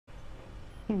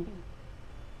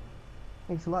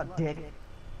Thanks a lot, dick.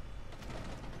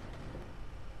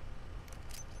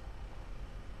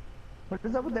 What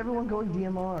is up with everyone going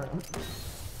DMR?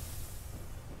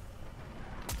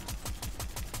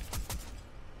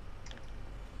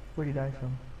 Where'd he die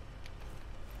from?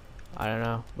 I don't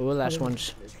know. But we're the last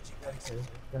ones.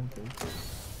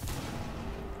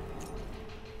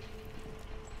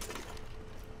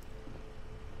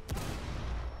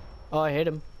 Oh, I hit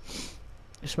him.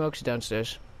 The smoke's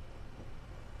downstairs.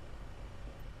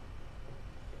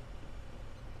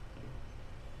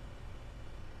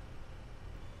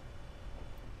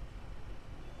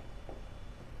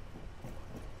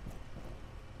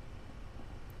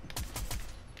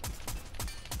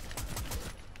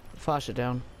 Flash it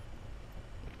down.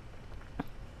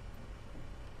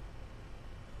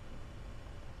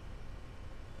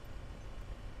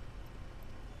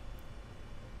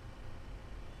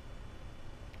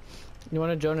 You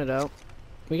want to join it out?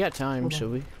 We got time,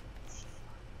 should we?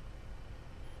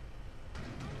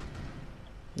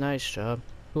 Nice job.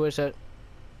 Who is that?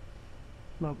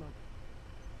 No.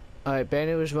 Alright,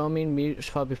 Bandit was roaming, me was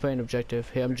probably playing objective.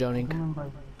 Hey, I'm joining.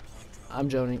 I'm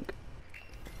joining.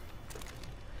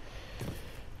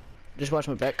 Just watch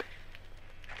my back.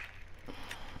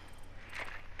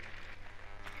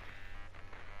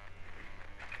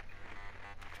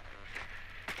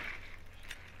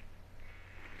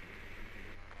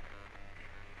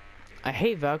 I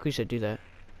hate Valkyries that do that.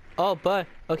 Oh, but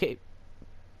okay.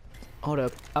 Hold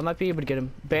up. I might be able to get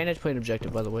him. Bandit's playing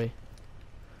objective, by the way.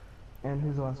 And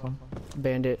who's the last one?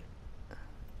 Bandit.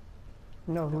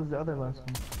 No, who's the other last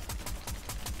one?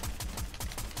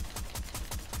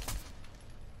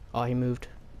 Oh, he moved.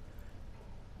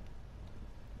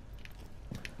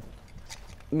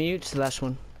 Mute's the last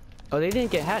one. Oh, they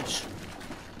didn't get hatched.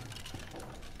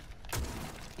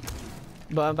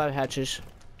 But I'm about hatches.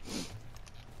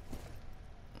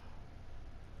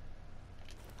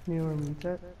 You know where Mute's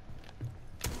at?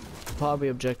 Probably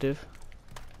objective.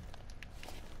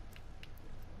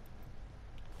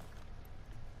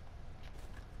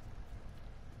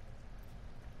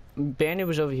 Bandit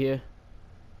was over here.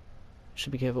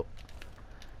 Should be careful.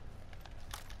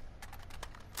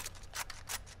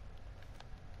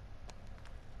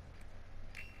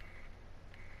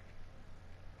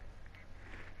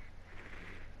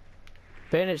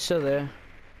 Bandit's still there.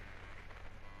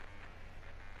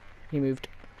 He moved.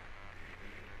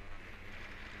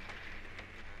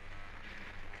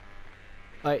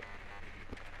 Alright.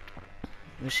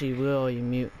 Let's see, where are you,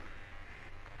 Mute?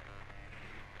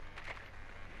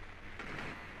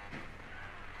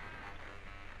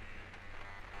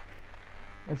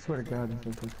 I swear to God,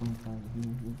 this is 25.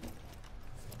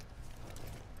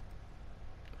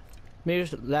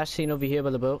 Mute's last seen over here by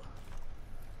the boat.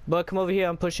 But come over here,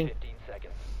 I'm pushing. 15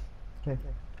 seconds. Okay.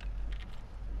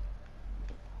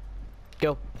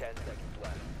 Go. 10 seconds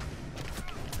left.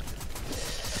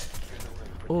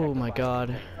 Oh my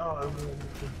God. Oh,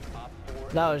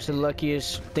 That was the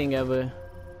luckiest thing ever.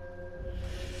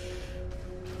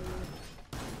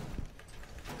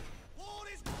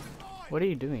 What are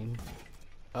you doing?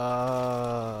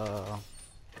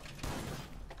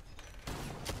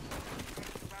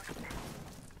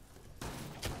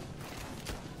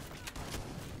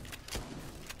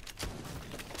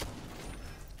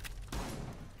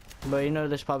 But you know,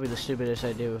 that's probably the stupidest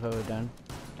idea we've ever done.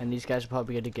 And these guys are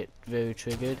probably going to get very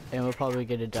triggered, and we're probably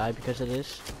going to die because of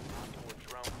this.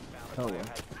 oh yeah. 10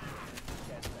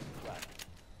 seconds left.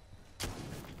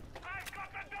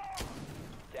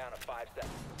 Down to 5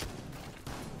 seconds.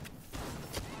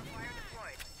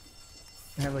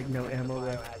 I have like no ammo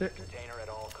left. Biohazard container at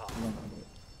all costs.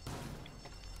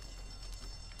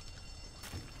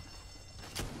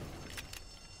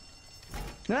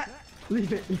 Ah!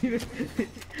 Leave it, leave it.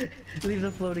 Leave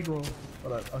the floating wall.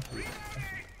 Hold on, I'll shoot.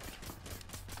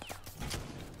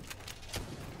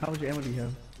 How much ammo do you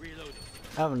have?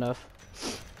 I have enough.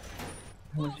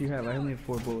 How much do you have? I only have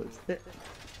 4 bullets.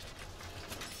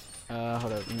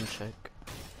 Hold up, let me check.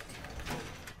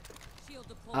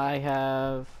 I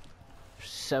have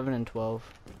 7 and 12.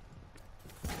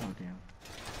 Oh damn.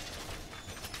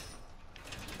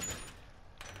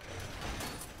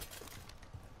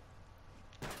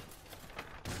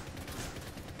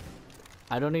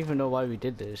 I don't even know why we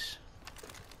did this.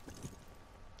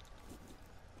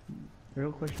 The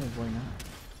real question is why not?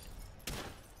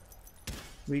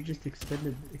 We just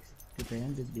expanded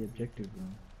the objective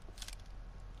room.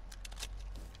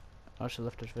 Also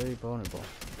left us very vulnerable.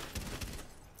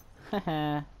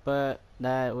 But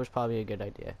that was probably a good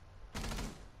idea.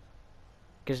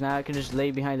 Because now I can just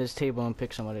lay behind this table and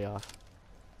pick somebody off.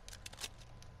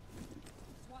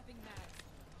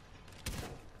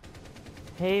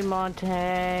 Hey,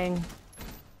 Montang.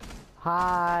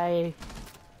 Hi.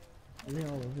 Are they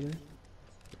all over there?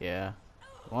 Yeah.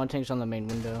 Montang's on the main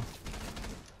window.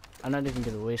 I'm not even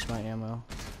gonna waste my ammo.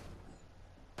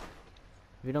 If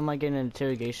you don't mind getting an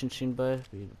interrogation soon, bud,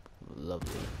 it'd be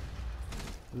lovely.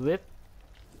 Whip.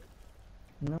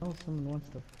 No, someone wants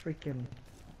to freaking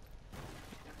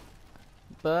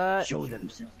But show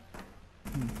themselves.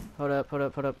 hold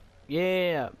up.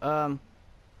 Yeah.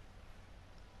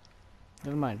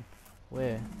 Never mind.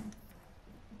 Where?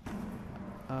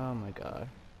 Oh my god.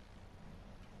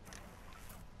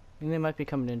 I think they might be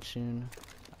coming in soon.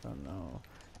 I don't know.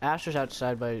 Asher's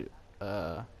outside by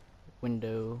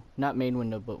window, not main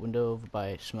window, but window over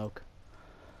by smoke.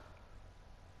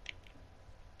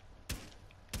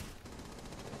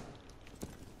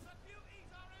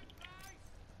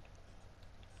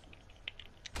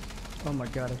 Oh my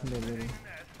god, I think they're ready.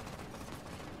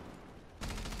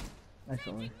 I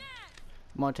saw one.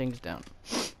 Montang's down.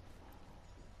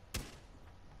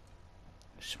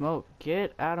 Smoke,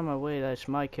 get out of my way. That's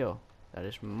my kill. That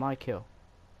is my kill.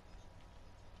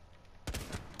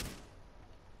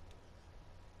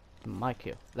 My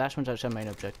kill. Last one's outside main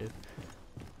objective.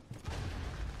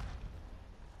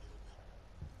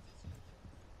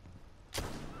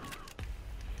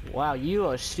 Wow, you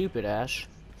are stupid, Ash.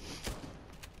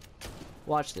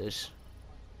 Watch this.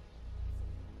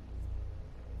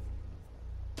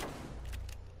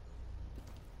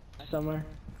 Somewhere.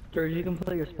 George, you can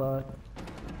play your spot.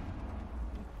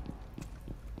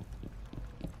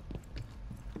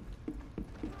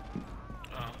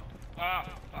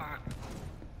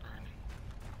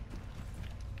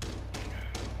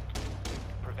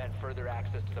 Prevent further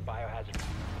access to the biohazard.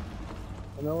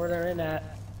 I know where they're in at.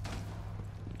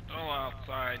 Oh,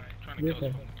 outside. Trying to kill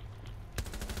us.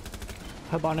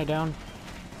 Habana down.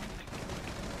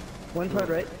 One side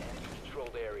right.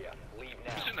 Controlled area. Leave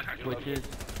now. He's in the hacker. Which is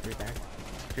 3 back,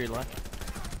 3 left.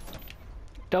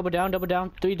 Double down, 3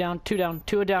 down, 2 down,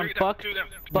 2 are down. Three Buck, two down.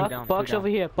 Buck, down, Buck's two down. over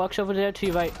here. Buck's over there to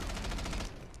your right.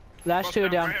 Last Buck's two are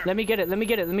down down. right here. Let me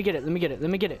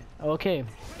get it. Okay.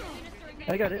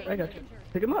 I got it.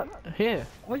 Pick him up. Here.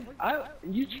 Wait,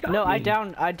 you stopped No, me.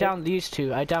 I down these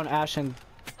two. I down Ash and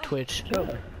Twitch. Oh.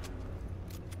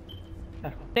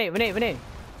 Renee.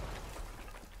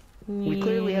 We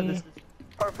clearly have this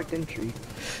perfect entry.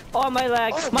 Oh, my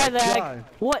lag, Oh my my lag. God.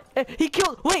 What? He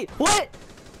killed. Wait, what?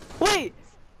 Wait.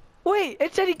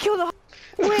 It said he killed the.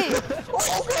 Wait.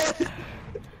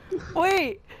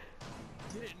 Wait.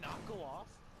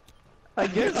 I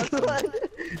guess not.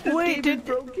 Wait.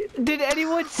 Did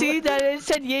anyone see that it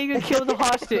said Jaeger killed the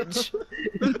hostage?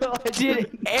 No, I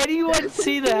Did anyone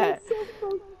see that?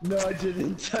 No, I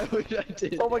didn't. I wish I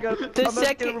did. Oh my god. The I'm about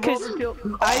to get a second, cause revolver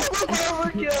kill. I,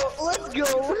 Overkill. Let's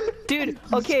go. dude.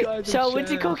 Okay, guy's so I in went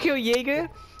to chat. go kill Jaeger,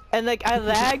 and like I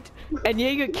lagged, and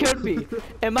Jaeger killed me,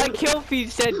 and my kill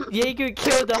feed said Jaeger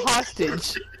killed the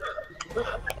hostage.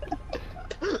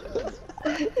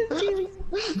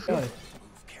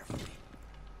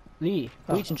 Lee,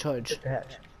 Lee's in charge.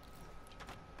 Hatch.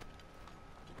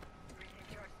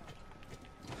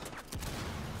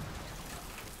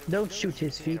 Don't shoot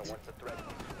his feet. Once the threat is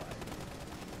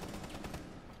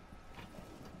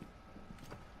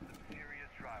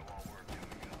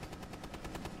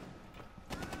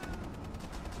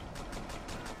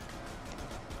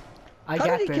I How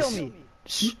got did he this. kill me?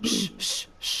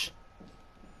 Shh.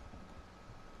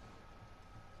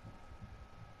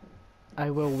 I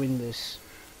will win this.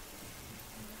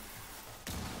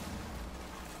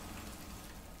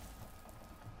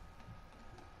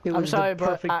 It I'm was sorry, the bro.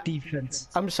 perfect defense.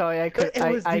 I'm sorry. I could.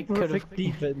 It was I the could have. perfect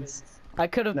defense. I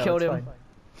could have No, killed it's him,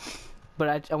 fine.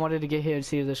 but I wanted to get here and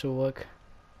see if this would work.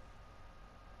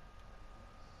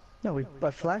 No,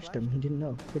 I flashed him. He didn't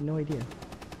know. He had no idea.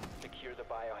 secure the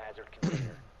biohazard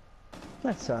container.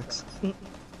 That sucks.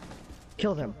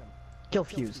 Kill them. Kill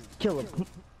Fuse. Kill him.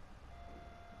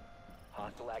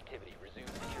 Hostile activity. Resume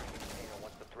securing the container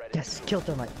once the threat Yes. is Kill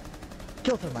Thermite.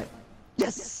 Kill Thermite.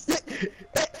 Yes.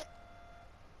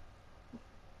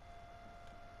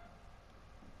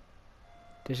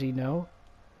 Does he know?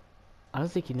 I don't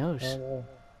think he knows. Oh,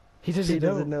 He doesn't he know.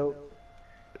 doesn't know.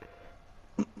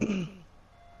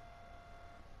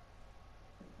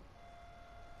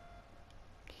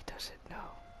 He doesn't know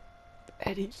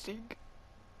anything.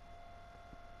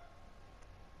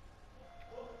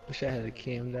 Wish I had a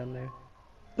cam down there.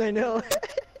 I know.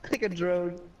 Like a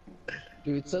drone.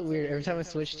 Dude, it's so weird. Every time I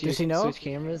switch to Does he know? switch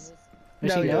cameras,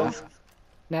 Does No, he he know? does.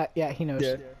 Nah, yeah, he knows.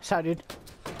 Yeah. Sorry, dude.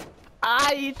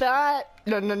 I thought.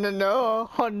 No.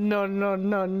 Oh,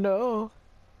 no.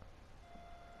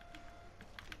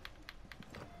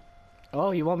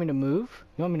 Oh, you want me to move?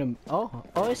 You want me to? Oh,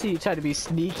 I see you trying to be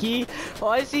sneaky. Oh,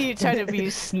 I see you trying to be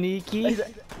sneaky.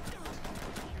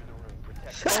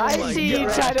 I see you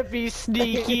trying to be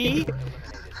sneaky.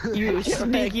 You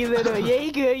sneaky little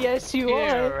Jaeger. Yes, you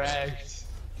Get are. wrecked.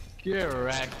 Get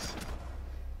wrecked.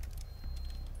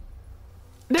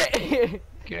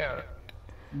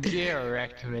 Get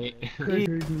wrecked, mate.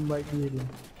 Might be hidden.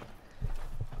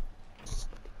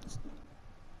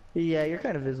 Yeah, you're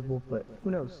kind of visible, but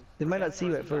who knows? They might not see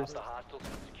you at first. The hostiles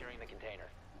from securing the container.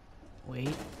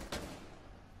 Wait.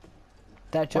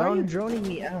 That Why are you drone. droning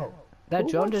me out? That Who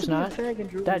drone wants does to be a not. fag and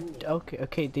drone That me?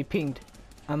 okay. They pinged.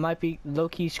 I might be low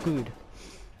key screwed.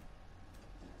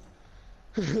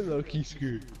 Low-key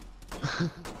screwed.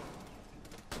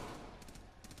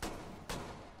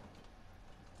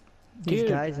 These Dude.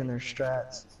 guys and their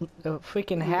strats. The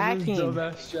freaking hacking.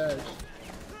 Dumbass trash.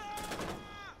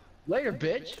 Later,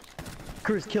 bitch.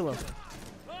 Cruz, kill him.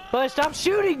 But stop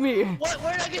shooting me. What?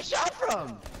 Where did I get shot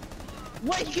from?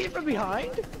 What? You came from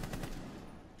behind?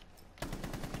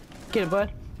 Get him,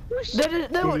 bud. The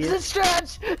Idiot.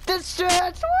 strats. The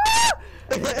strats.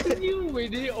 Woo! You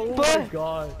idiot. Oh my But-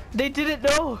 god. They didn't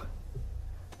know.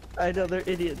 I know they're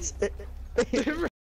idiots.